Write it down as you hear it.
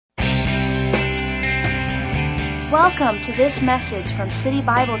Welcome to this message from City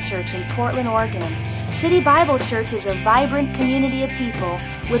Bible Church in Portland, Oregon. City Bible Church is a vibrant community of people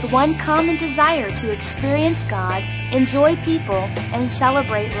with one common desire to experience God, enjoy people, and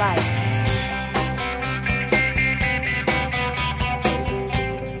celebrate life.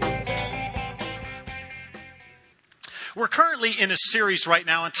 We're currently in a series right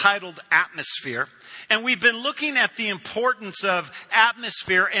now entitled Atmosphere, and we've been looking at the importance of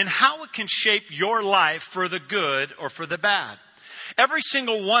atmosphere and how it can shape your life for the good or for the bad. Every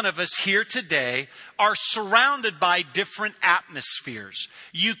single one of us here today are surrounded by different atmospheres.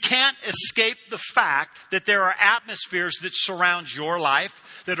 You can't escape the fact that there are atmospheres that surround your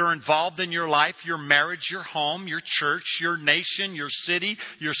life, that are involved in your life, your marriage, your home, your church, your nation, your city,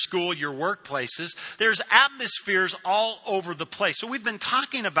 your school, your workplaces. There's atmospheres all over the place. So we've been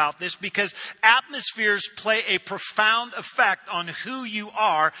talking about this because atmospheres play a profound effect on who you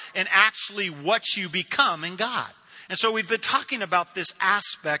are and actually what you become in God. And so we've been talking about this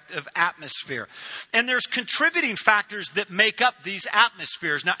aspect of atmosphere. And there's contributing factors that make up these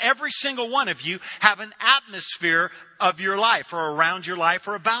atmospheres. Now, every single one of you have an atmosphere of your life or around your life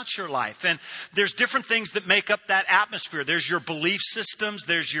or about your life. And there's different things that make up that atmosphere. There's your belief systems,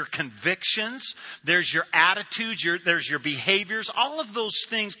 there's your convictions, there's your attitudes, there's your behaviors. All of those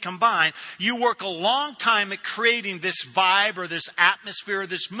things combined, you work a long time at creating this vibe or this atmosphere, or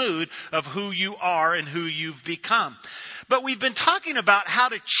this mood of who you are and who you've become. But we've been talking about how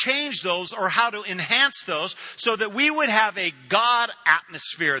to change those or how to enhance those so that we would have a God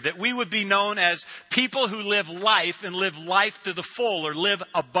atmosphere, that we would be known as people who live life and live life to the full or live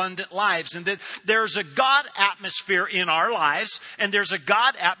abundant lives. And that there's a God atmosphere in our lives and there's a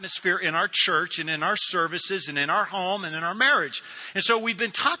God atmosphere in our church and in our services and in our home and in our marriage. And so we've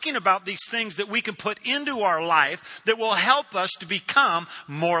been talking about these things that we can put into our life that will help us to become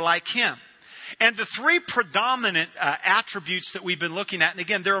more like Him. And the three predominant attributes that we've been looking at, and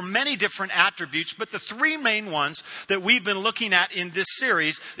again, there are many different attributes, but the three main ones that we've been looking at in this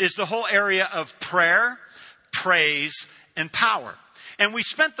series is the whole area of prayer, praise, and power. And we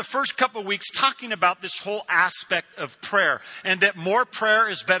spent the first couple of weeks talking about this whole aspect of prayer and that more prayer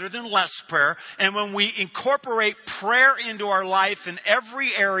is better than less prayer. And when we incorporate prayer into our life in every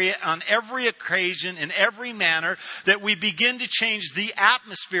area, on every occasion, in every manner, that we begin to change the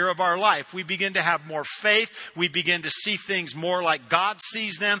atmosphere of our life. We begin to have more faith. We begin to see things more like God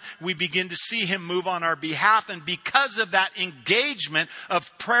sees them. We begin to see Him move on our behalf. And because of that engagement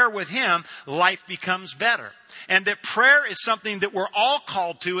of prayer with Him, life becomes better. And that prayer is something that we're all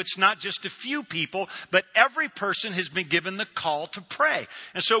called to. It's not just a few people, but every person has been given the call to pray.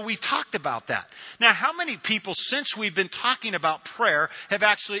 And so we talked about that. Now, how many people, since we've been talking about prayer, have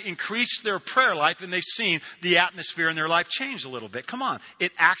actually increased their prayer life and they've seen the atmosphere in their life change a little bit? Come on.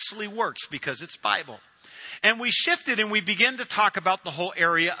 It actually works because it's Bible. And we shifted and we began to talk about the whole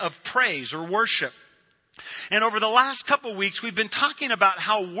area of praise or worship. And over the last couple of weeks, we've been talking about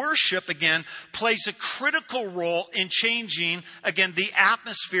how worship, again, plays a critical role in changing, again, the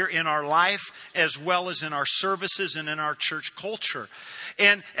atmosphere in our life as well as in our services and in our church culture.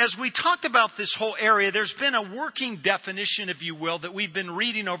 And as we talked about this whole area, there's been a working definition, if you will, that we've been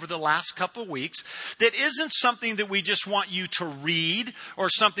reading over the last couple of weeks that isn't something that we just want you to read or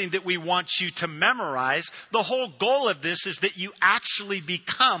something that we want you to memorize. The whole goal of this is that you actually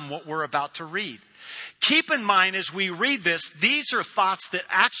become what we're about to read. Keep in mind as we read this, these are thoughts that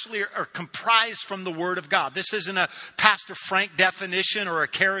actually are comprised from the Word of God. This isn't a Pastor Frank definition or a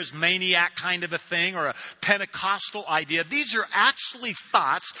charismaniac kind of a thing or a Pentecostal idea. These are actually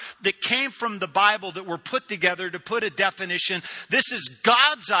thoughts that came from the Bible that were put together to put a definition. This is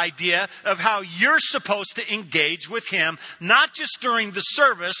God's idea of how you're supposed to engage with Him, not just during the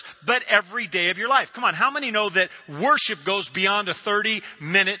service, but every day of your life. Come on, how many know that worship goes beyond a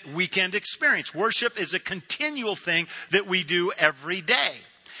 30-minute weekend experience? Worship is a continual thing that we do every day.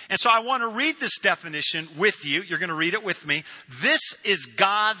 And so I want to read this definition with you. You're going to read it with me. This is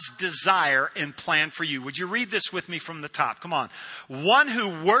God's desire and plan for you. Would you read this with me from the top? Come on. One who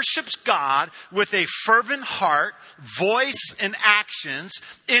worships God with a fervent heart, voice, and actions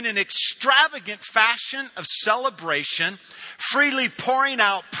in an extravagant fashion of celebration, freely pouring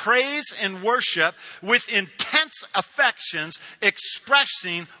out praise and worship with intense affections,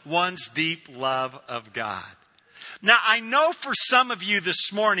 expressing one's deep love of God. Now, I know for some of you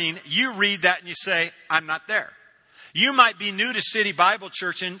this morning, you read that and you say, I'm not there. You might be new to City Bible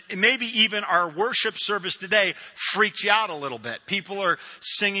Church, and maybe even our worship service today freaked you out a little bit. People are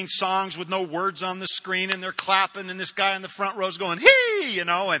singing songs with no words on the screen, and they're clapping, and this guy in the front row is going, hey,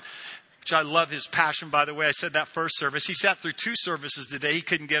 and which I love his passion, by the way. I said that first service. He sat through 2 services today. He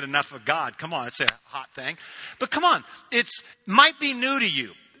couldn't get enough of God. Come on, it's a hot thing. But come on, might be new to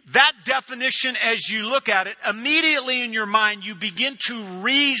you. That definition, as you look at it, immediately in your mind, you begin to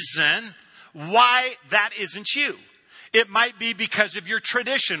reason why that isn't you. It might be because of your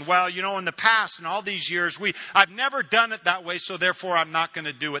tradition. Well, in the past and all these years, I've never done it that way, so therefore I'm not going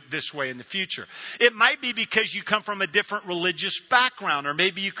to do it this way in the future. It might be because you come from a different religious background, or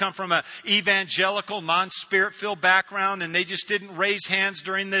maybe you come from an evangelical, non-spirit-filled background, and they just didn't raise hands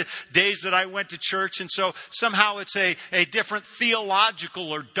during the days that I went to church, and so somehow it's a different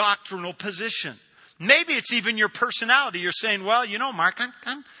theological or doctrinal position. Maybe it's even your personality. You're saying, well, Mark, I'm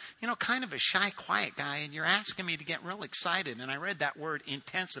kind of a shy, quiet guy, and you're asking me to get real excited. And I read that word,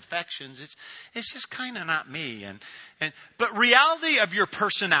 intense affections. It's just kind of not me. But reality of your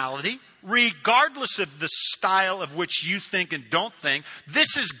personality, regardless of the style of which you think and don't think,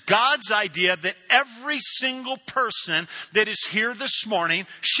 this is God's idea that every single person that is here this morning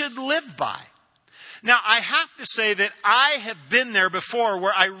should live by. Now, I have to say that I have been there before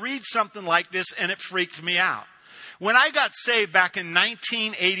where I read something like this and it freaked me out. When I got saved back in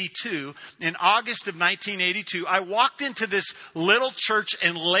 1982, in August of 1982, I walked into this little church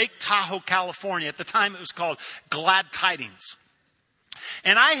in Lake Tahoe, California. At the time, it was called Glad Tidings.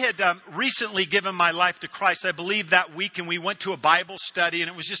 And I had recently given my life to Christ, I believe, that week, and we went to a Bible study, and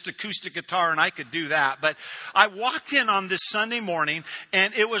it was just acoustic guitar, and I could do that. But I walked in on this Sunday morning,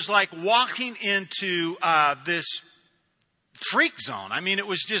 and it was like walking into this freak zone. I mean, it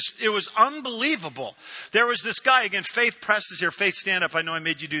was unbelievable. There was this guy, again, Faith Press is here. Faith, stand up. I know I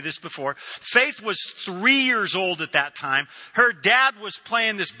made you do this before. Faith was 3 years old at that time. Her dad was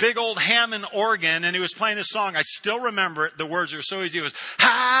playing this big old Hammond organ, and he was playing this song. I still remember it. The words are so easy. It was,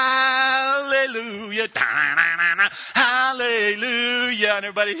 hallelujah, da-na-na-na, hallelujah. And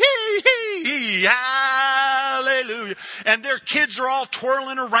everybody, hee, hallelujah. And their kids are all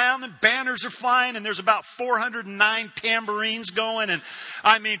twirling around, and banners are flying, and there's about 409 tambourines going, and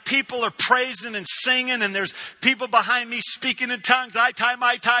I mean, people are praising and singing, and there's people behind me speaking in tongues. I tie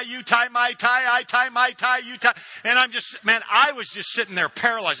my tie, you tie my tie, I tie my tie, you tie. And I was just sitting there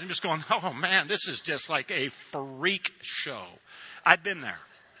paralyzed. I'm just going, oh man, this is just like a freak show. I'd been there.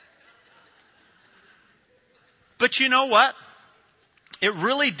 But you know what? It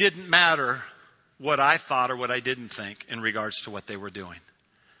really didn't matter what I thought or what I didn't think in regards to what they were doing.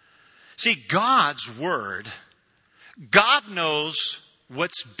 See, God's word, God knows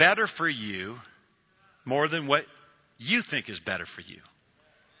what's better for you more than what you think is better for you.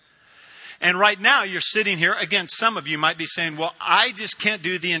 And right now you're sitting here, again, some of you might be saying, well, I just can't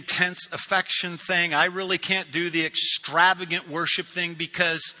do the intense affection thing. I really can't do the extravagant worship thing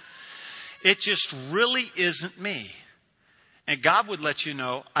because it just really isn't me. And God would let you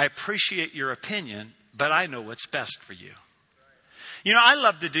know, I appreciate your opinion, but I know what's best for you. I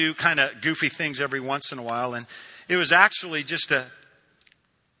love to do kind of goofy things every once in a while, and it was actually just a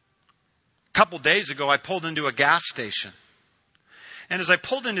couple days ago, I pulled into a gas station. And as I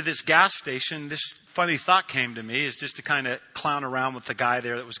pulled into this gas station, this funny thought came to me, is just to kind of clown around with the guy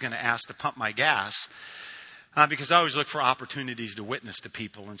there that was going to ask to pump my gas. Because I always look for opportunities to witness to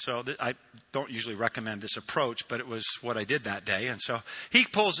people. And so I don't usually recommend this approach, but it was what I did that day. And so he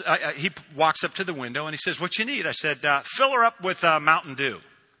walks up to the window and he says, what you need? I said, fill her up with Mountain Dew.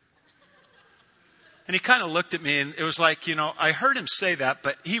 And he kind of looked at me, and it was like, I heard him say that,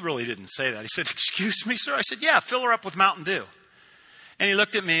 but he really didn't say that. He said, excuse me, sir? I said, yeah, fill her up with Mountain Dew. And he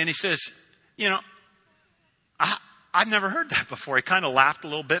looked at me and he says, I've never heard that before. He kind of laughed a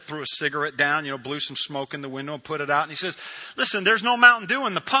little bit, threw a cigarette down, blew some smoke in the window and put it out. And he says, listen, there's no Mountain Dew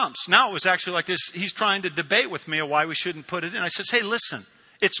in the pumps. Now it was actually like this. He's trying to debate with me why we shouldn't put it in. I says, hey, listen,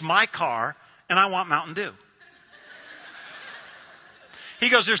 it's my car and I want Mountain Dew. He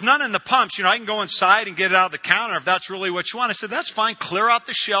goes, there's none in the pumps. I can go inside and get it out of the counter if that's really what you want. I said, that's fine. Clear out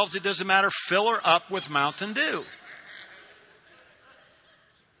the shelves. It doesn't matter. Fill her up with Mountain Dew.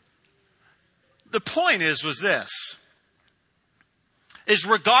 The point was this, is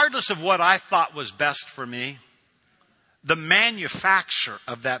regardless of what I thought was best for me, the manufacturer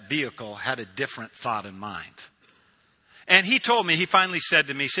of that vehicle had a different thought in mind. And he finally said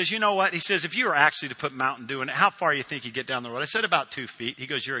to me, he says, you know what? He says, if you were actually to put Mountain Dew in it, how far do you think you get down the road? I said, about 2 feet. He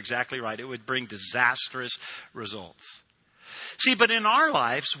goes, you're exactly right. It would bring disastrous results. See, but in our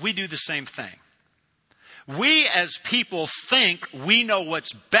lives, we do the same thing. We as people think we know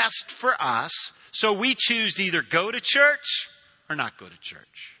what's best for us, so we choose to either go to church or not go to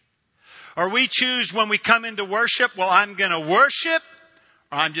church. Or we choose when we come into worship, well, I'm going to worship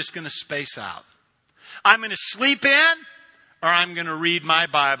or I'm just going to space out. I'm going to sleep in or I'm going to read my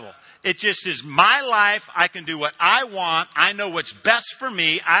Bible. It just is my life. I can do what I want. I know what's best for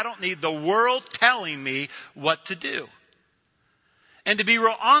me. I don't need the world telling me what to do. And to be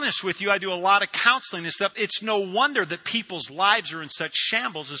real honest with you, I do a lot of counseling and stuff. It's no wonder that people's lives are in such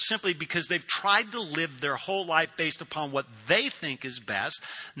shambles is simply because they've tried to live their whole life based upon what they think is best,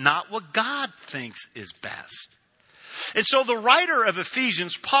 not what God thinks is best. And so the writer of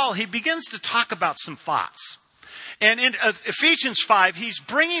Ephesians, Paul, he begins to talk about some thoughts. And in Ephesians 5, he's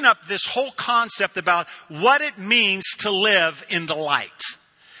bringing up this whole concept about what it means to live in the light.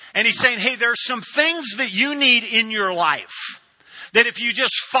 And he's saying, hey, there's some things that you need in your life. That if you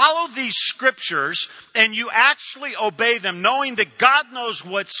just follow these scriptures and you actually obey them, knowing that God knows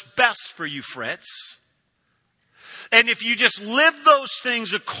what's best for you, Fritz. And if you just live those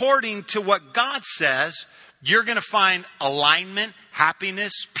things according to what God says, you're going to find alignment,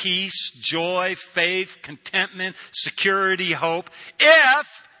 happiness, peace, joy, faith, contentment, security, hope,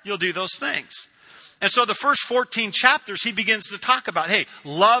 if you'll do those things. And so the first 14 chapters, he begins to talk about, hey,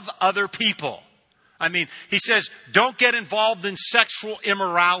 love other people. I mean, he says, don't get involved in sexual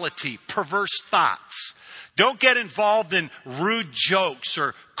immorality, perverse thoughts. Don't get involved in rude jokes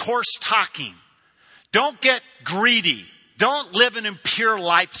or coarse talking. Don't get greedy. Don't live an impure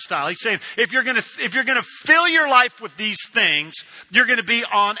lifestyle. He's saying, if you're going to fill your life with these things, you're going to be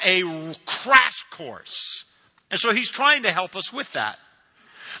on a crash course. And so he's trying to help us with that.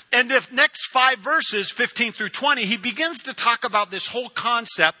 And the next 5 verses, 15 through 20, he begins to talk about this whole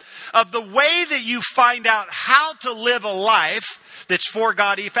concept of the way that you find out how to live a life that's for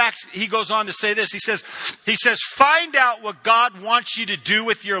God. In fact, he goes on to say this. He says, find out what God wants you to do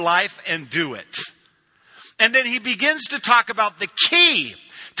with your life and do it. And then he begins to talk about the key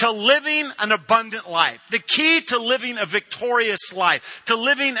to living an abundant life. The key to living a victorious life. To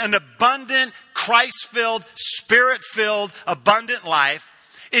living an abundant, Christ-filled, Spirit-filled, abundant life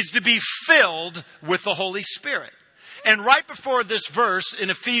is to be filled with the Holy Spirit. And right before this verse in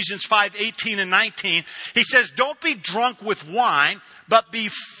Ephesians 5:18 and 19, he says, don't be drunk with wine, but be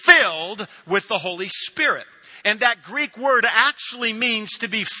filled with the Holy Spirit. And that Greek word actually means to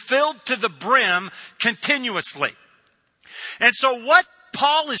be filled to the brim continuously. And so what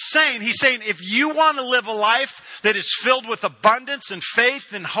Paul is saying, he's saying, if you want to live a life that is filled with abundance and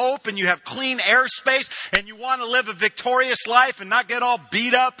faith and hope, and you have clean airspace, and you want to live a victorious life and not get all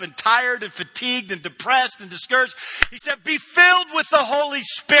beat up and tired and fatigued and depressed and discouraged, he said, be filled with the Holy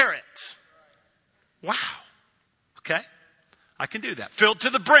Spirit. Wow. Okay. I can do that. Filled to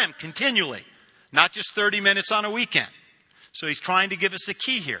the brim continually. Not just 30 minutes on a weekend. So he's trying to give us a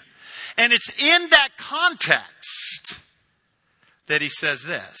key here. And it's in that context that he says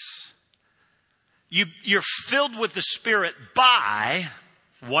this. You're filled with the Spirit by,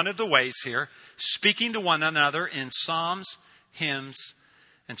 one of the ways here, speaking to one another in psalms, hymns,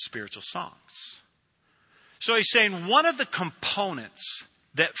 and spiritual songs. So he's saying one of the components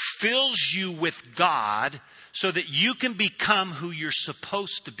that fills you with God so that you can become who you're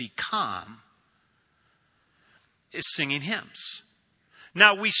supposed to become is singing hymns.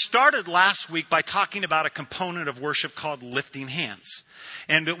 Now, we started last week by talking about a component of worship called lifting hands.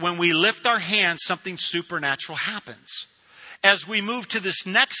 And that when we lift our hands, something supernatural happens. As we move to this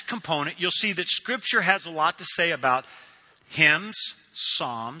next component, you'll see that Scripture has a lot to say about hymns,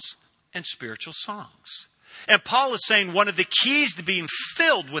 psalms, and spiritual songs. And Paul is saying one of the keys to being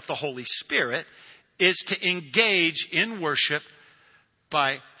filled with the Holy Spirit is to engage in worship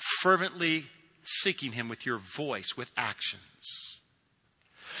by fervently seeking him with your voice, with actions.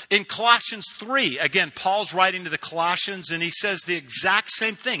 In Colossians 3, again, Paul's writing to the Colossians and he says the exact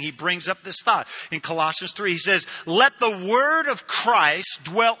same thing. He brings up this thought. In Colossians 3, he says, let the word of Christ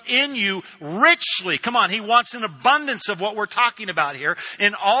dwell in you richly. Come on, he wants an abundance of what we're talking about here.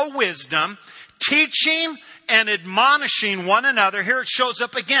 In all wisdom, teaching and admonishing one another. Here it shows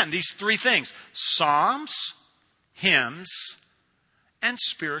up again, these 3 things. Psalms, hymns, and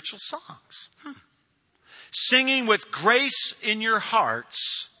spiritual songs. Singing with grace in your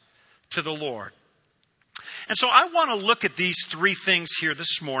hearts to the Lord. And so I want to look at these 3 things here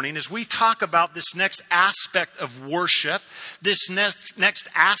this morning as we talk about this next aspect of worship, this next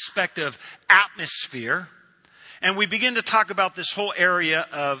aspect of atmosphere, and we begin to talk about this whole area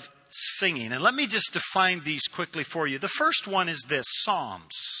of singing. And let me just define these quickly for you. The first one is this,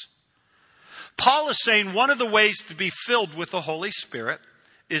 Psalms. Paul is saying one of the ways to be filled with the Holy Spirit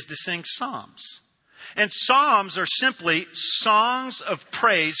is to sing psalms. And psalms are simply songs of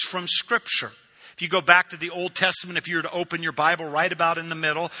praise from Scripture. If If you go back to the Old Testament, if you were to open your Bible right about in the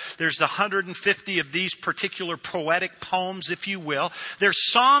middle, there's 150 of these particular poetic poems, if you will. They're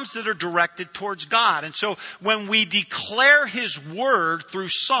psalms that are directed towards God. And so when we declare His word through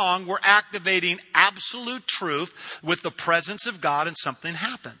song, we're activating absolute truth with the presence of God, and something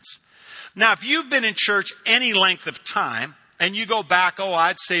happens. Now, if you've been in church any length of time, and you go back,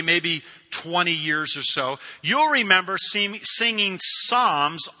 I'd say maybe 20 years or so, you'll remember singing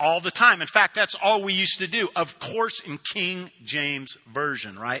psalms all the time. In fact, that's all we used to do. Of course, in King James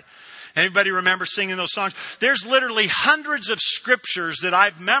Version, right? Anybody remember singing those songs? There's literally hundreds of scriptures that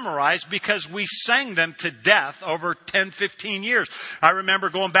I've memorized because we sang them to death over 10, 15 years. I remember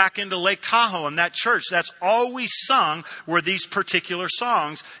going back into Lake Tahoe in that church. That's all we sung were these particular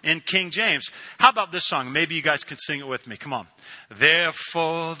songs in King James. How about this song? Maybe you guys can sing it with me. Come on.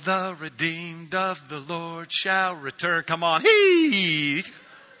 Therefore the redeemed of the Lord shall return. Come on. He.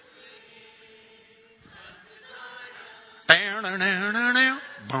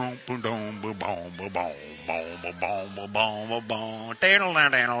 Boom, boom, boom, boom, boom, boom, boom, boom, boom, boom, boom, boom.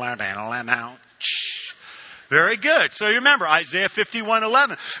 Very good. So you remember Isaiah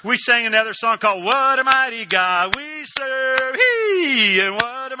 51:11. We sang another song called "What a Mighty God We Serve." And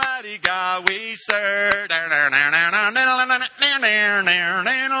what a mighty God we serve.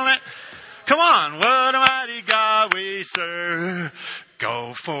 Come on, what a mighty God we serve.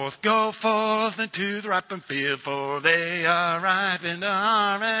 Go forth into the ripe field, for they are ripe in the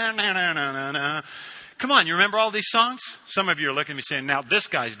harvest. Come on, you remember all these songs? Some of you are looking at me saying, now this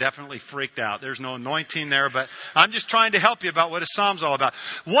guy's definitely freaked out. There's no anointing there, but I'm just trying to help you about what a psalm's all about.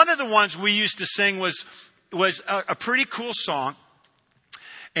 One of the ones we used to sing was a pretty cool song.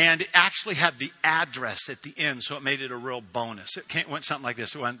 And it actually had the address at the end, so it made it a real bonus. It went something like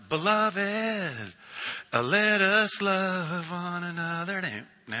this. It went, beloved, let us love one another.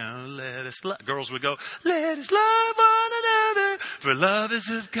 Now let us love. Girls would go, let us love one another, for love is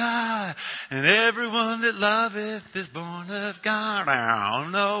of God, and everyone that loveth is born of God. Now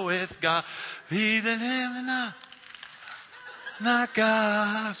knoweth God, he that him not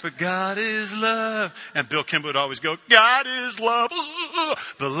God, for God is love. And Bill Kimball would always go, God is love.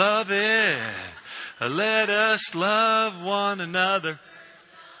 Beloved, let us love one another.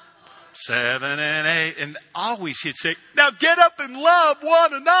 7 and 8. And always he'd say, now get up and love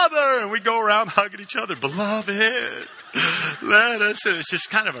one another. And we'd go around hugging each other. Beloved, let us. It was just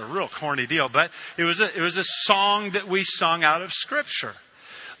kind of a real corny deal. But it was a song that we sung out of Scripture.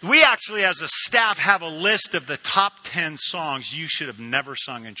 We actually, as a staff, have a list of the top 10 songs you should have never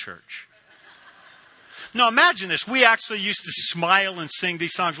sung in church. Now, imagine this. We actually used to smile and sing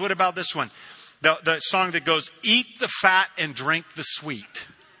these songs. What about this one? The song that goes, eat the fat and drink the sweet.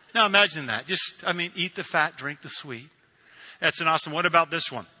 Now, imagine that. Eat the fat, drink the sweet. That's an awesome. What about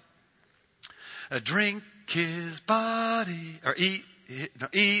this one? Drink his body, or eat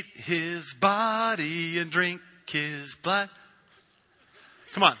his body and drink his blood.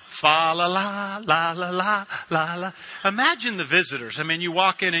 Come on. Fa la la la la la la la. Imagine the visitors. You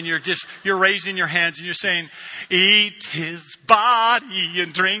walk in and you're raising your hands and you're saying, eat his body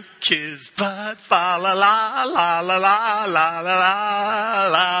and drink his blood. Fa la la la la la la la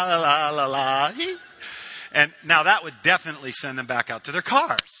la la la la. And now that would definitely send them back out to their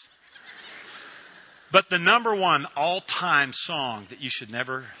cars. But the number one all-time song that you should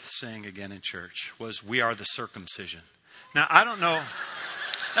never sing again in church was We Are the Circumcision. Now, I don't know.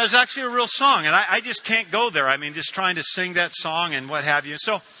 That was actually a real song, and I just can't go there. Just trying to sing that song and what have you.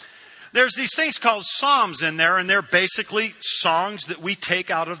 So there's these things called psalms in there, and they're basically songs that we take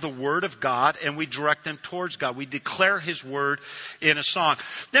out of the Word of God and we direct them towards God. We declare His Word in a song.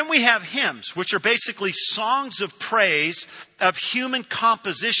 Then we have hymns, which are basically songs of praise of human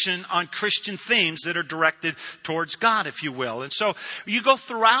composition on Christian themes that are directed towards God, if you will. And so you go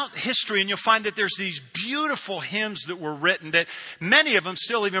throughout history and you'll find that there's these beautiful hymns that were written that many of them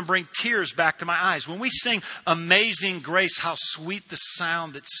still even bring tears back to my eyes. When we sing Amazing Grace, how sweet the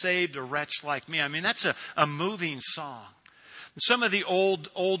sound that saved a wretch like me. That's a moving song. And some of the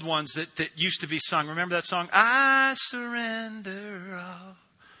old ones that used to be sung. Remember that song? I surrender all.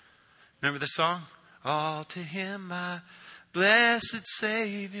 Remember the song? All to Him, my blessed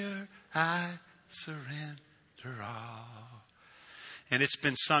Savior, I surrender all. And it's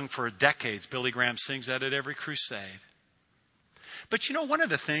been sung for decades. Billy Graham sings that at every crusade. But one of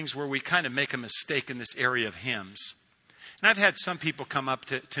the things where we kind of make a mistake in this area of hymns, and I've had some people come up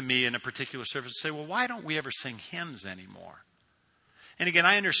to me in a particular service and say, well, why don't we ever sing hymns anymore? And again,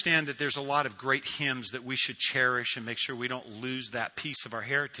 I understand that there's a lot of great hymns that we should cherish and make sure we don't lose that piece of our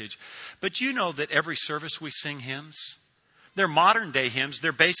heritage. But you know that every service we sing hymns. They're modern day hymns.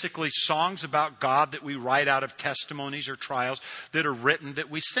 They're basically songs about God that we write out of testimonies or trials that are written that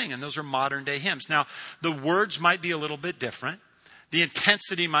we sing. And those are modern day hymns. Now, the words might be a little bit different. The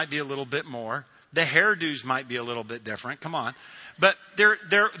intensity might be a little bit more. The hairdos might be a little bit different. Come on. But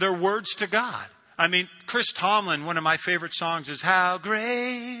they're words to God. I mean, Chris Tomlin, one of my favorite songs is How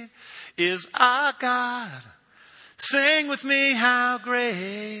Great is Our God. Sing with me, how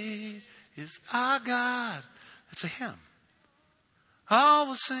great is our God. It's a hymn. Oh,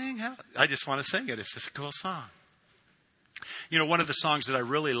 we'll sing. I just want to sing it. It's just a cool song. You know, one of the songs that I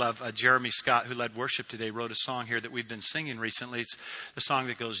really love, Jeremy Scott, who led worship today, wrote a song here that we've been singing recently. It's the song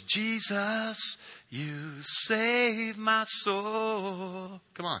that goes, Jesus, you save my soul.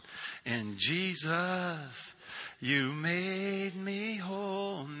 Come on. And Jesus, you made me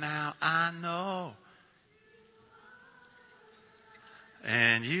whole. Now I know.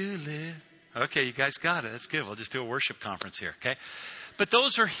 And you live. Okay, you guys got it. That's good. We'll just do a worship conference here, okay? But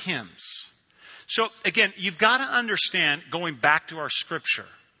those are hymns. So again, you've got to understand, going back to our scripture,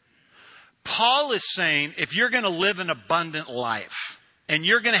 Paul is saying if you're going to live an abundant life and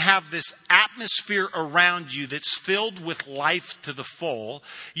you're going to have this atmosphere around you that's filled with life to the full,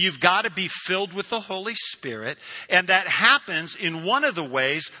 you've got to be filled with the Holy Spirit. And that happens in one of the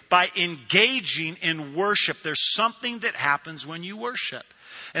ways by engaging in worship. There's something that happens when you worship.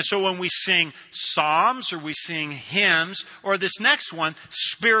 And so when we sing psalms or we sing hymns or this next one,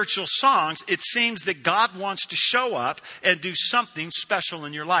 spiritual songs, it seems that God wants to show up and do something special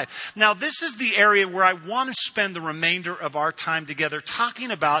in your life. Now, this is the area where I want to spend the remainder of our time together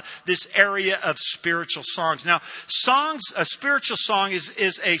talking about this area of spiritual songs. Now, a spiritual song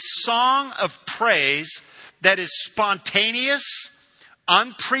is a song of praise that is spontaneous,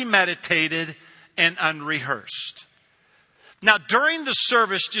 unpremeditated, and unrehearsed. Now, during the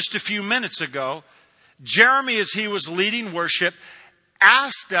service just a few minutes ago, Jeremy, as he was leading worship,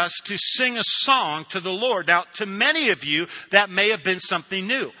 asked us to sing a song to the Lord. Now, to many of you, that may have been something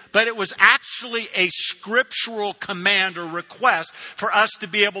new, but it was actually a scriptural command or request for us to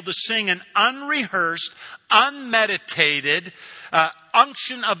be able to sing an unrehearsed, unmeditated,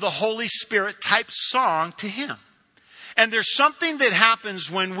 unction of the Holy Spirit type song to Him. And there's something that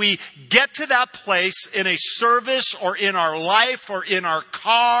happens when we get to that place in a service or in our life or in our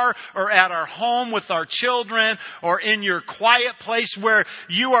car or at our home with our children or in your quiet place where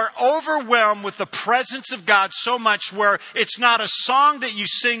you are overwhelmed with the presence of God so much where it's not a song that you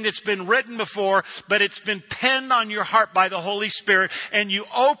sing that's been written before, but it's been penned on your heart by the Holy Spirit, and you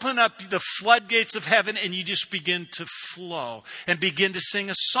open up the floodgates of heaven and you just begin to flow and begin to sing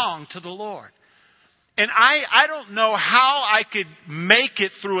a song to the Lord. And I don't know how I could make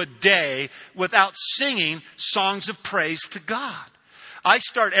it through a day without singing songs of praise to God. I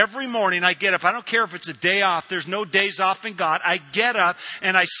start every morning, I get up. I don't care if it's a day off. There's no days off in God. I get up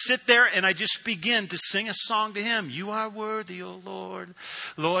and I sit there and I just begin to sing a song to Him. You are worthy, O Lord.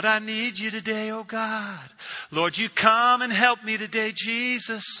 Lord, I need you today, O God. Lord, you come and help me today,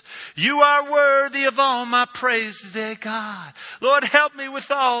 Jesus. You are worthy of all my praise today, God. Lord, help me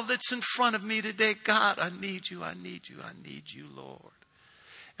with all that's in front of me today, God. I need you, I need you, I need you, Lord.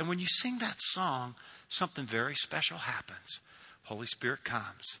 And when you sing that song, something very special happens. Holy Spirit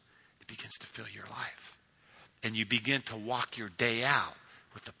comes. It begins to fill your life. And you begin to walk your day out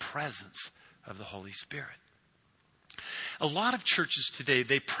with the presence of the Holy Spirit. A lot of churches today,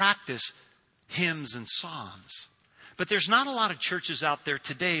 they practice hymns and psalms. But there's not a lot of churches out there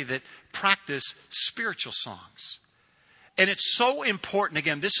today that practice spiritual songs. And it's so important.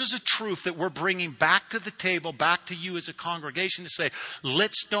 Again, this is a truth that we're bringing back to the table, back to you as a congregation to say,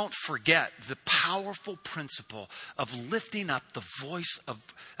 let's don't forget the powerful principle of lifting up the voice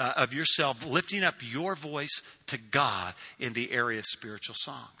of yourself, lifting up your voice to God in the area of spiritual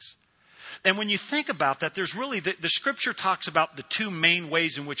songs. And when you think about that, there's really, the scripture talks about the two main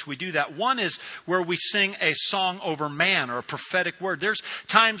ways in which we do that. One is where we sing a song over man or a prophetic word. There's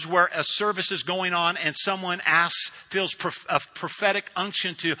times where a service is going on and someone feels a prophetic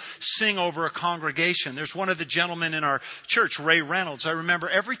unction to sing over a congregation. There's one of the gentlemen in our church, Ray Reynolds. I remember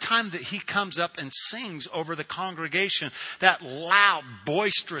every time that he comes up and sings over the congregation, that loud,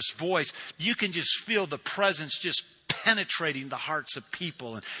 boisterous voice, you can just feel the presence just penetrating the hearts of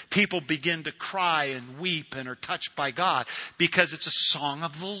people, and people begin to cry and weep and are touched by God because it's a song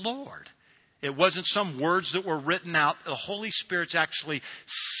of the Lord. It wasn't some words that were written out. The Holy Spirit's actually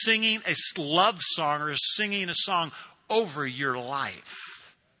singing a love song or singing a song over your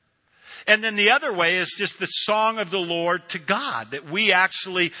life. And then the other way is just the song of the Lord to God, that we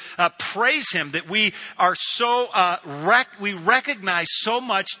actually praise Him, that we are so, we recognize so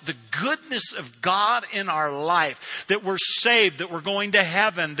much the goodness of God in our life, that we're saved, that we're going to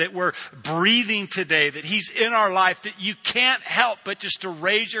heaven, that we're breathing today, that He's in our life, that you can't help but just to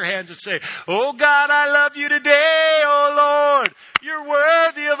raise your hands and say, oh God, I love you today, oh Lord, you're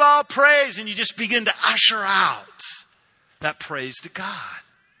worthy of all praise. And you just begin to usher out that praise to God.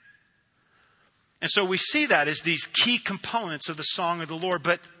 And so we see that as these key components of the song of the Lord.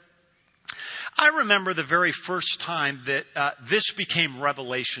 But I remember the very first time that this became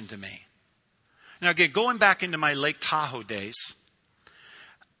revelation to me. Now again, going back into my Lake Tahoe days,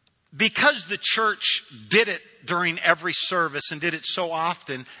 because the church did it during every service and did it so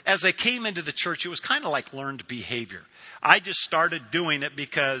often, as I came into the church, it was kind of like learned behavior. I just started doing it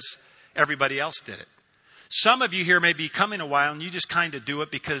because everybody else did it. Some of you here may be coming a while and you just kind of do it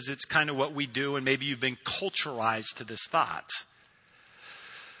because it's kind of what we do, and maybe you've been culturalized to this thought.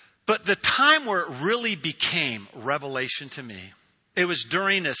 But the time where it really became revelation to me, it was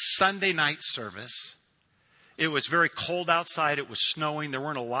during a Sunday night service. It was very cold outside. It was snowing. There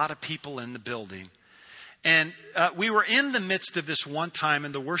weren't a lot of people in the building. And we were in the midst of this one time,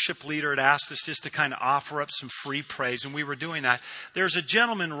 and the worship leader had asked us just to kind of offer up some free praise, and we were doing that. There's a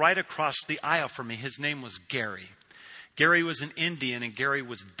gentleman right across the aisle from me. His name was Gary. Gary was an Indian, and Gary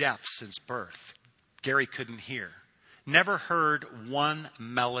was deaf since birth. Gary couldn't hear. Never heard one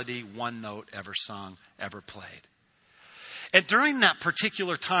melody, one note ever sung, ever played. And during that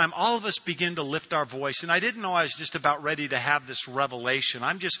particular time, all of us began to lift our voice, and I didn't know I was just about ready to have this revelation.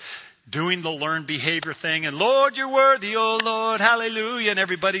 I'm just doing the learned behavior thing, and Lord, you're worthy, oh Lord, hallelujah, and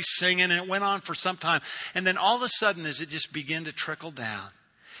everybody's singing, and it went on for some time. And then all of a sudden, as it just began to trickle down,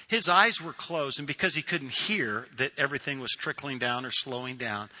 his eyes were closed, and because he couldn't hear that everything was trickling down or slowing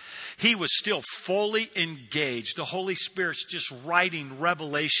down, he was still fully engaged. The Holy Spirit's just writing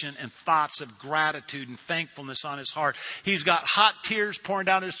revelation and thoughts of gratitude and thankfulness on his heart. He's got hot tears pouring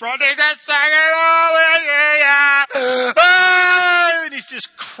down his throat. He's just singing, hallelujah, and he's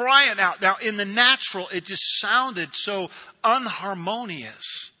just crying out. Now, in the natural, it just sounded so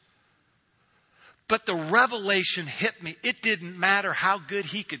unharmonious. But the revelation hit me. It didn't matter how good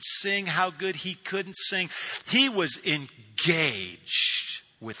he could sing, how good he couldn't sing. He was engaged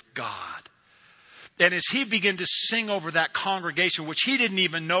with God. And as he began to sing over that congregation, which he didn't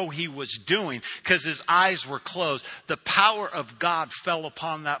even know he was doing because his eyes were closed, the power of God fell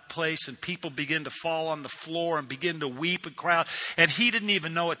upon that place, and people began to fall on the floor and begin to weep and cry out. And he didn't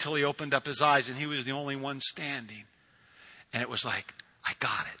even know it till he opened up his eyes, and he was the only one standing. And it was like, I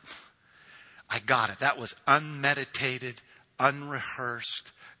got it. I got it. That was unmeditated,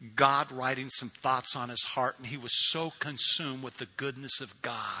 unrehearsed. God writing some thoughts on his heart, and he was so consumed with the goodness of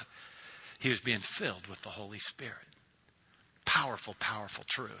God. He was being filled with the Holy Spirit. Powerful, powerful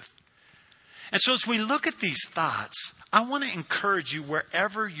truth. And so as we look at these thoughts, I want to encourage you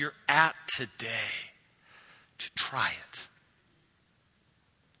wherever you're at today to try it.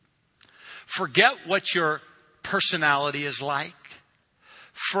 Forget what your personality is like.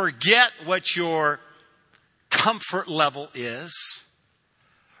 Forget what your comfort level is.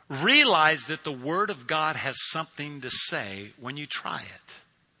 Realize that the Word of God has something to say when you try it.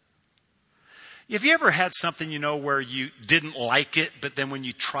 Have you ever had something, where you didn't like it, but then when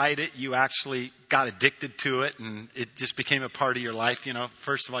you tried it, you actually got addicted to it and it just became a part of your life?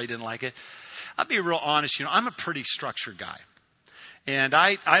 First of all, you didn't like it. I'll be real honest, I'm a pretty structured guy. And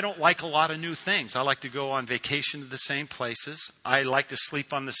I don't like a lot of new things. I like to go on vacation to the same places. I like to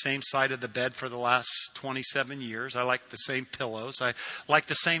sleep on the same side of the bed for the last 27 years. I like the same pillows. I like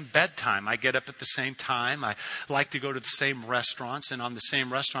the same bedtime. I get up at the same time. I like to go to the same restaurants. And on the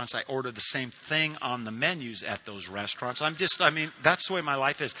same restaurants, I order the same thing on the menus at those restaurants. That's the way my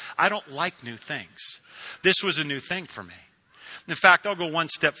life is. I don't like new things. This was a new thing for me. In fact, I'll go one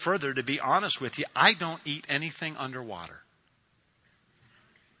step further. To be honest with you, I don't eat anything underwater.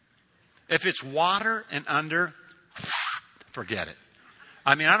 If it's water and under, forget it.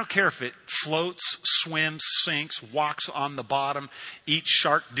 I don't care if it floats, swims, sinks, walks on the bottom, eats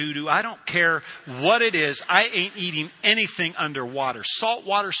shark doo-doo. I don't care what it is. I ain't eating anything underwater. Salt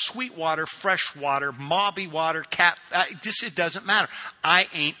water, sweet water, fresh water, mobby water, cat. It doesn't matter. I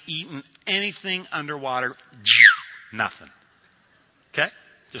ain't eating anything underwater. Nothing. Okay?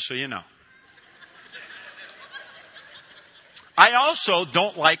 Just so you know. I also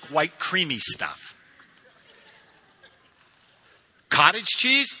don't like white creamy stuff. Cottage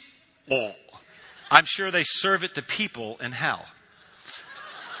cheese? Oh, I'm sure they serve it to people in hell.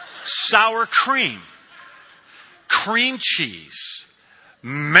 Sour cream. Cream cheese.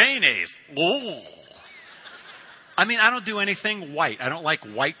 Mayonnaise. Oh. I mean, I don't do anything white. I don't like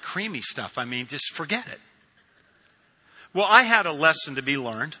white creamy stuff. I mean, just forget it. Well, I had a lesson to be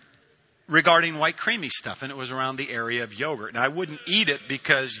learned regarding white creamy stuff, and it was around the area of yogurt. And I wouldn't eat it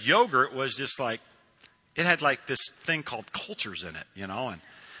because yogurt was just like, it had like this thing called cultures in it, and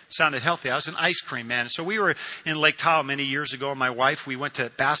sounded healthy. I was an ice cream man. So we were in Lake Tahoe many years ago, and my wife, we went to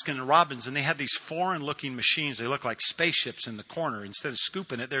Baskin & Robbins, and they had these foreign-looking machines. They look like spaceships in the corner. Instead of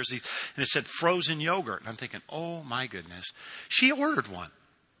scooping it, there's these, and it said frozen yogurt. And I'm thinking, oh, my goodness. She ordered one.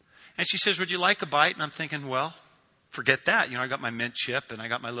 And she says, would you like a bite? And I'm thinking, well, forget that. I got my mint chip, and I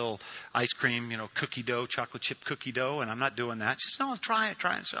got my little ice cream, cookie dough, chocolate chip cookie dough, and I'm not doing that. She says, no, try it.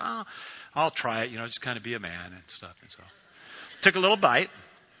 So, I'll try it, just kind of be a man and stuff. And so took a little bite.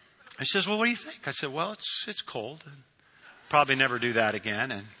 And she says, well, what do you think? I said, well, it's cold. And probably never do that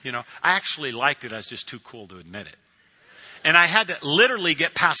again. And, I actually liked it. I was just too cool to admit it. And I had to literally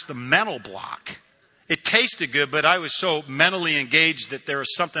get past the mental block. It tasted good, but I was so mentally engaged that there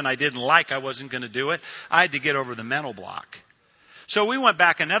was something I didn't like. I wasn't going to do it. I had to get over the mental block. So we went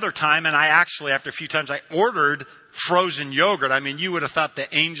back another time, and I actually, after a few times, I ordered frozen yogurt. I mean, you would have thought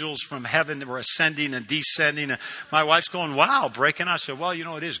the angels from heaven were ascending and descending. And my wife's going, wow, breaking out. I said, well,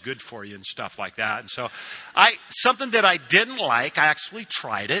 it is good for you and stuff like that. And so something that I didn't like, I actually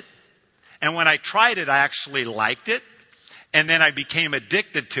tried it. And when I tried it, I actually liked it. And then I became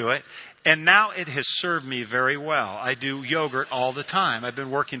addicted to it. And now it has served me very well. I do yogurt all the time. I've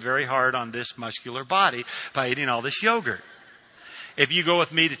been working very hard on this muscular body by eating all this yogurt. If you go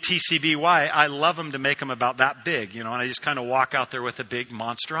with me to TCBY, I love them to make them about that big, and I just kind of walk out there with a big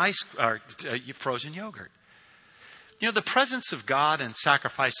monster frozen yogurt. The presence of God and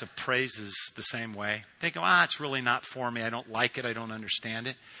sacrifice of praise is the same way. They go, it's really not for me. I don't like it. I don't understand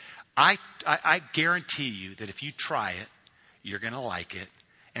it. I guarantee you that if you try it, you're going to like it.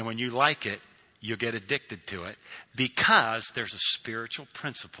 And when you like it, you'll get addicted to it because there's a spiritual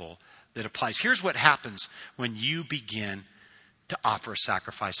principle that applies. Here's what happens when you begin to offer a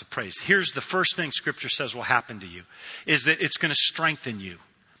sacrifice of praise. Here's the first thing Scripture says will happen to you, is that it's going to strengthen you.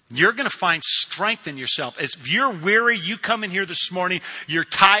 You're going to find strength in yourself. If you're weary, you come in here this morning, you're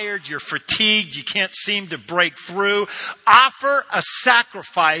tired, you're fatigued, you can't seem to break through. Offer a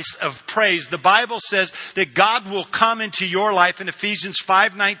sacrifice of praise. The Bible says that God will come into your life in Ephesians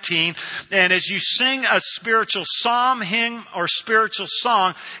 5:19. And as you sing a spiritual psalm, hymn, or spiritual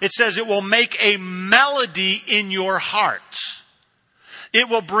song, it says it will make a melody in your heart. It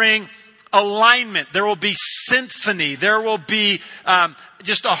will bring alignment. There will be symphony. There will be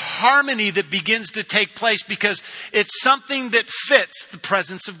just a harmony that begins to take place because it's something that fits the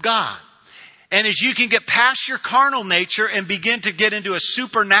presence of God. And as you can get past your carnal nature and begin to get into a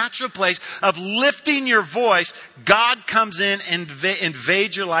supernatural place of lifting your voice, God comes in and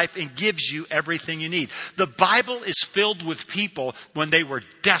invades your life and gives you everything you need. The Bible is filled with people when they were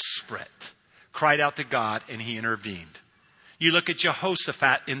desperate, cried out to God and He intervened. You look at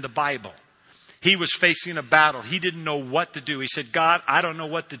Jehoshaphat in the Bible. He was facing a battle. He didn't know what to do. He said, God, I don't know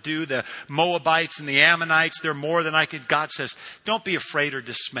what to do. The Moabites and the Ammonites, they're more than I could. God says, don't be afraid or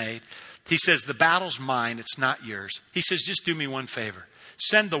dismayed. He says, the battle's mine. It's not yours. He says, just do me one favor.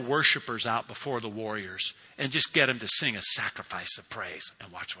 Send the worshipers out before the warriors and just get them to sing a sacrifice of praise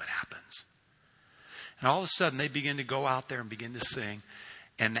and watch what happens. And all of a sudden they begin to go out there and begin to sing.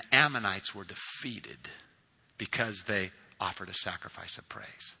 And the Ammonites were defeated because they offered a sacrifice of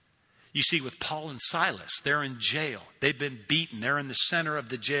praise. You see, with Paul and Silas, they're in jail. They've been beaten. They're in the center of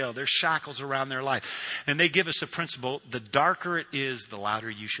the jail. There's shackles around their life. And they give us a principle, the darker it is, the louder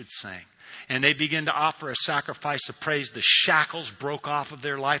you should sing. And they begin to offer a sacrifice of praise. The shackles broke off of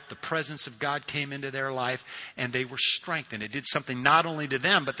their life. The presence of God came into their life. And they were strengthened. It did something not only to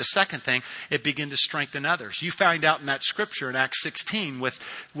them, but the second thing, it began to strengthen others. You find out in that scripture in Acts 16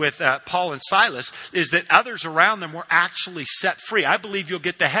 with Paul and Silas, is that others around them were actually set free. I believe you'll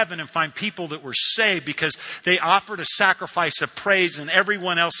get to heaven and find people that were saved because they offered a sacrifice of praise. And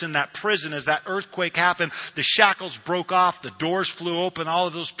everyone else in that prison, as that earthquake happened, the shackles broke off, the doors flew open, all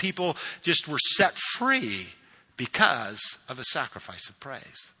of those people just were set free because of a sacrifice of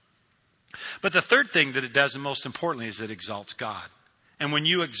praise. But the third thing that it does, and most importantly, is it exalts God. And when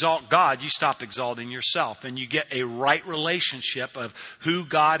you exalt God, you stop exalting yourself and you get a right relationship of who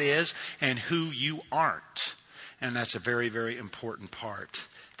God is and who you aren't. And that's a very, very important part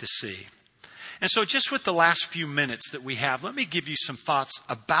to see. And so just with the last few minutes that we have, let me give you some thoughts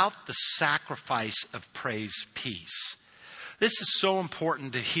about the sacrifice of praise piece. This is so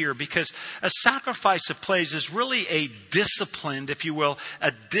important to hear because a sacrifice of praise is really a disciplined, if you will,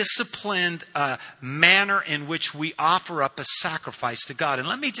 a disciplined manner in which we offer up a sacrifice to God. And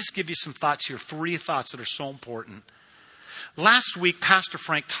let me just give you some thoughts here, 3 thoughts that are so important. Last week, Pastor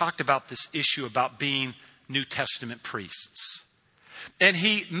Frank talked about this issue about being New Testament priests. And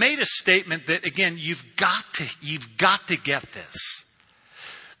he made a statement that, again, you've got to get this.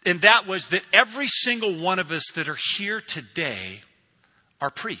 And that was that every single one of us that are here today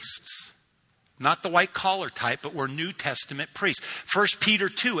are priests. Not the white collar type, but we're New Testament priests. 1 Peter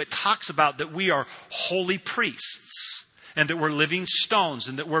 2, it talks about that we are holy priests. And that we're living stones.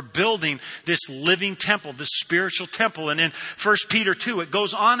 And that we're building this living temple, this spiritual temple. And in 1 Peter 2, it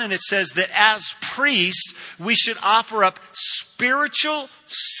goes on and it says that as priests, we should offer up spiritual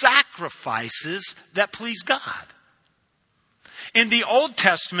sacrifices that please God. In the Old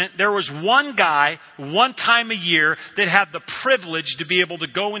Testament, there was one guy, one time a year, that had the privilege to be able to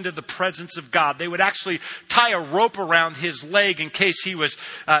go into the presence of God. They would actually tie a rope around his leg in case he was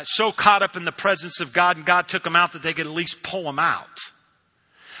so caught up in the presence of God and God took him out that they could at least pull him out.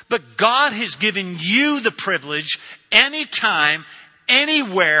 But God has given you the privilege anytime,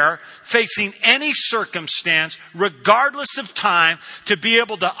 anywhere, facing any circumstance, regardless of time, to be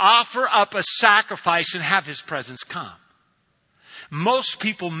able to offer up a sacrifice and have His presence come. Most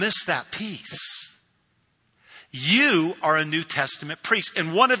people miss that piece. You are a New Testament priest.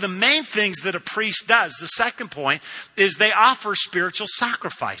 And one of the main things that a priest does, the second point, is they offer spiritual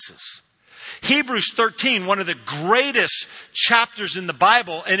sacrifices. Hebrews 13, one of the greatest chapters in the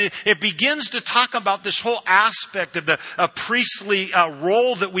Bible, and it begins to talk about this whole aspect of the priestly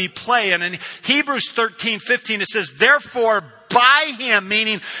role that we play. And in Hebrews 13:15, it says, therefore, by Him,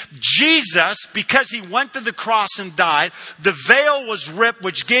 meaning Jesus, because He went to the cross and died, the veil was ripped,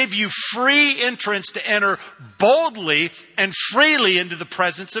 which gave you free entrance to enter boldly and freely into the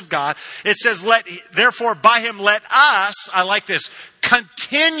presence of God. It says, therefore, by Him, let us, I like this,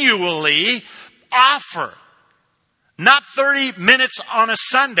 continually offer. Not 30 minutes on a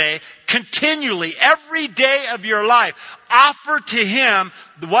Sunday, continually, every day of your life, offer to Him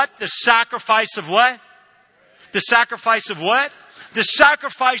what? The sacrifice of what? The sacrifice of what? The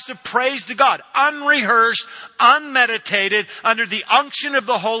sacrifice of praise to God. Unrehearsed, unmeditated, under the unction of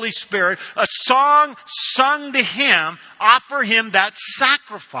the Holy Spirit. A song sung to Him. Offer Him that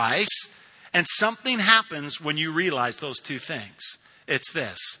sacrifice. And something happens when you realize those two things. It's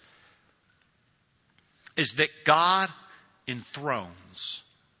this. Is that God enthrones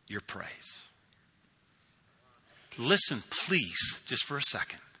your praise. Listen, please, just for a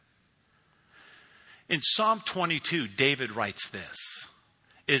second. In Psalm 22, David writes this,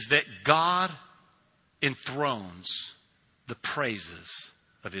 is that God enthrones the praises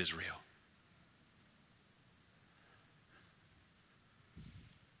of Israel.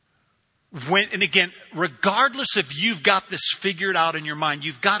 And again, regardless if you've got this figured out in your mind,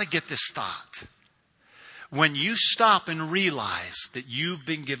 you've got to get this thought. When you stop and realize that you've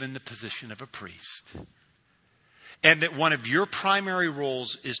been given the position of a priest, and that one of your primary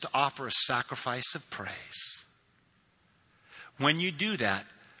roles is to offer a sacrifice of praise. When you do that,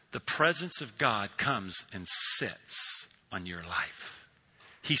 the presence of God comes and sits on your life.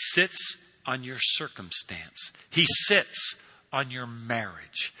 He sits on your circumstance. He sits on your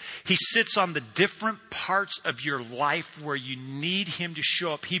marriage. He sits on the different parts of your life where you need Him to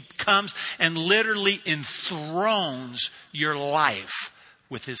show up. He comes and literally enthrones your life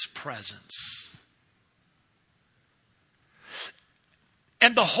with His presence.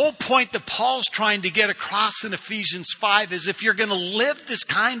 And the whole point that Paul's trying to get across in Ephesians 5 is if you're going to live this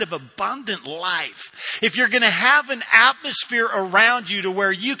kind of abundant life, if you're going to have an atmosphere around you to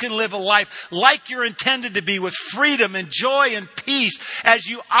where you can live a life like you're intended to be, with freedom and joy and peace, as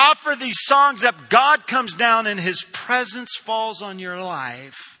you offer these songs up, God comes down and His presence falls on your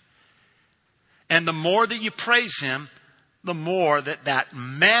life. And the more that you praise Him, the more that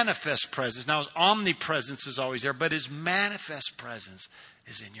manifest presence, now His omnipresence is always there, but His manifest presence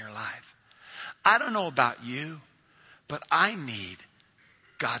is in your life. I don't know about you, but I need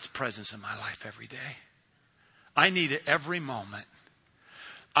God's presence in my life every day. I need it every moment.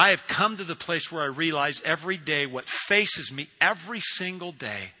 I have come to the place where I realize every day what faces me every single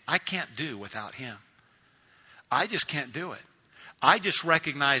day, I can't do without Him. I just can't do it. I just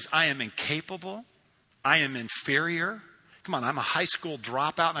recognize I am incapable. I am inferior. Come on, I'm a high school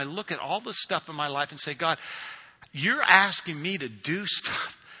dropout, and I look at all the stuff in my life and say, God, You're asking me to do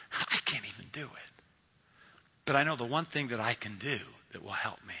stuff. I can't even do it. But I know the one thing that I can do that will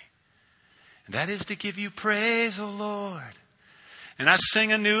help me. And that is to give You praise, O Lord. And I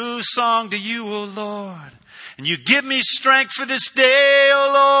sing a new song to you, O Lord. And you give me strength for this day,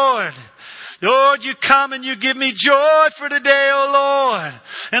 O Lord. Lord, you come and you give me joy for today, O Lord.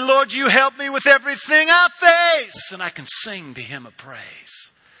 And Lord, you help me with everything I face. And I can sing to him a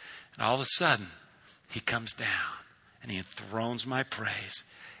praise. And all of a sudden, he comes down and he enthrones my praise.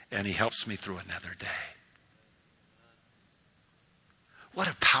 And he helps me through another day. What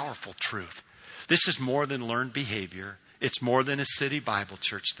a powerful truth. This is more than learned behavior. It's more than a City Bible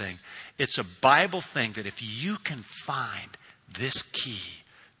Church thing. It's a Bible thing that if you can find this key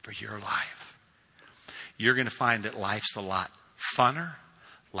for your life, you're going to find that life's a lot funner,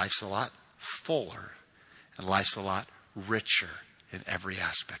 life's a lot fuller, and life's a lot richer in every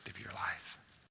aspect of your life.